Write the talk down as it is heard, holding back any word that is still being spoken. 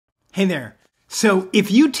Hey there. So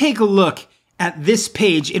if you take a look at this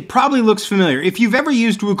page, it probably looks familiar. If you've ever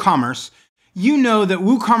used WooCommerce, you know that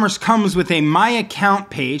WooCommerce comes with a My Account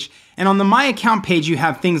page. And on the My Account page, you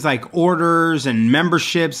have things like orders and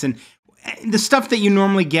memberships and the stuff that you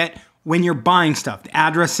normally get when you're buying stuff.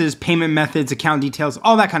 Addresses, payment methods, account details,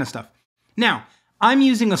 all that kind of stuff. Now, I'm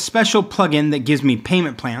using a special plugin that gives me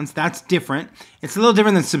payment plans. That's different. It's a little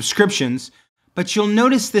different than subscriptions, but you'll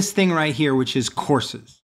notice this thing right here, which is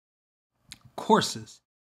courses. Courses.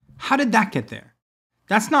 How did that get there?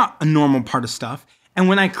 That's not a normal part of stuff. And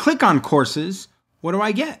when I click on courses, what do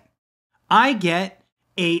I get? I get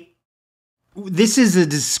this is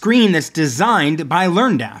a screen that's designed by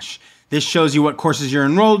LearnDash. This shows you what courses you're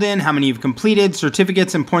enrolled in, how many you've completed,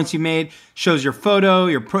 certificates and points you've made, shows your photo,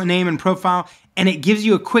 your name and profile, and it gives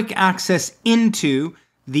you a quick access into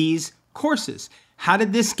these courses. How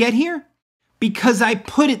did this get here? Because I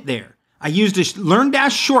put it there. I used a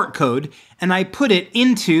LearnDash shortcode and I put it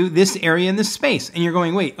into this area in this space. And you're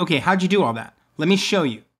going, wait, okay, how'd you do all that? Let me show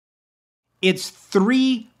you. It's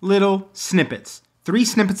 3 little snippets, 3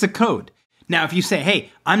 snippets of code. Now, if you say,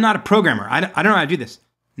 hey, I'm not a programmer, I don't know how to do this,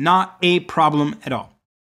 not a problem at all.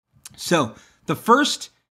 So the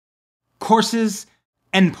first courses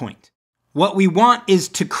endpoint, what we want is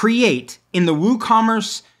to create in the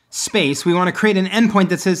WooCommerce space, we want to create an endpoint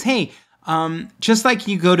that says, hey, just like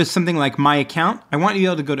you go to something like My Account, I want you to be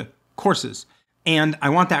able to go to courses. And I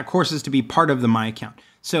want that courses to be part of the My Account.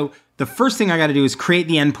 So the first thing I got to do is create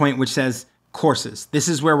the endpoint which says courses. This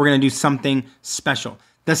is where we're going to do something special.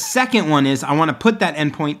 The second one is I want to put that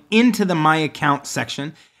endpoint into the My Account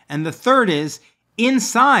section. And the third is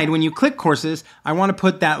inside, when you click courses, I want to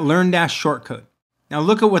put that LearnDash shortcode. Now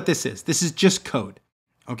look at what this is. This is just code.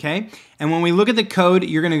 Okay? And when we look at the code,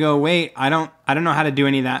 you're going to go, wait, I don't know how to do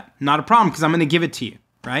any of that. Not a problem, because I'm going to give it to you,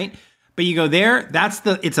 right? But you go there,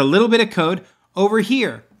 it's a little bit of code. Over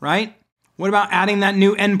here, right? What about adding that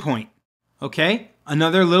new endpoint? Okay?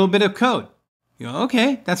 Another little bit of code. You go,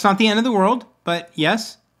 okay, that's not the end of the world, but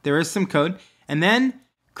yes, there is some code. And then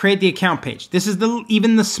create the account page. This is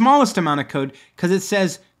even the smallest amount of code because it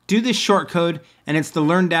says do this shortcode and it's the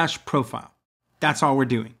LearnDash profile. That's all we're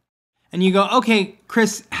doing. And you go, okay,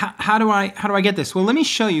 Chris, how do I get this? Well, let me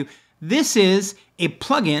show you. This is a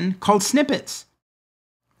plugin called Snippets,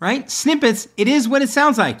 right? Snippets, it is what it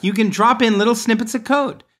sounds like. You can drop in little snippets of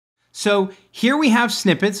code. So here we have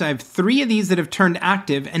snippets. I have 3 of these that have turned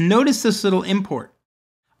active, and notice this little import.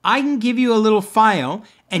 I can give you a little file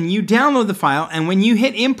and you download the file, and when you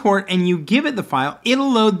hit import and you give it the file,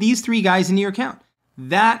 it'll load these 3 guys into your account.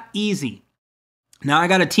 That easy. Now I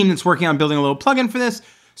got a team that's working on building a little plugin for this,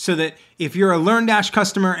 so that if you're a LearnDash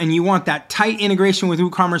customer and you want that tight integration with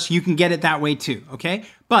WooCommerce, you can get it that way too, okay?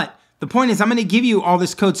 But the point is I'm gonna give you all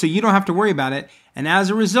this code so you don't have to worry about it. And as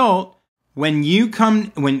a result, when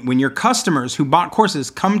your customers who bought courses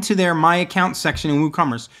come to their My Account section in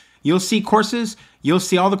WooCommerce, you'll see courses, you'll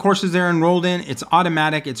see all the courses they're enrolled in. It's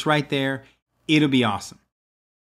automatic, it's right there. It'll be awesome.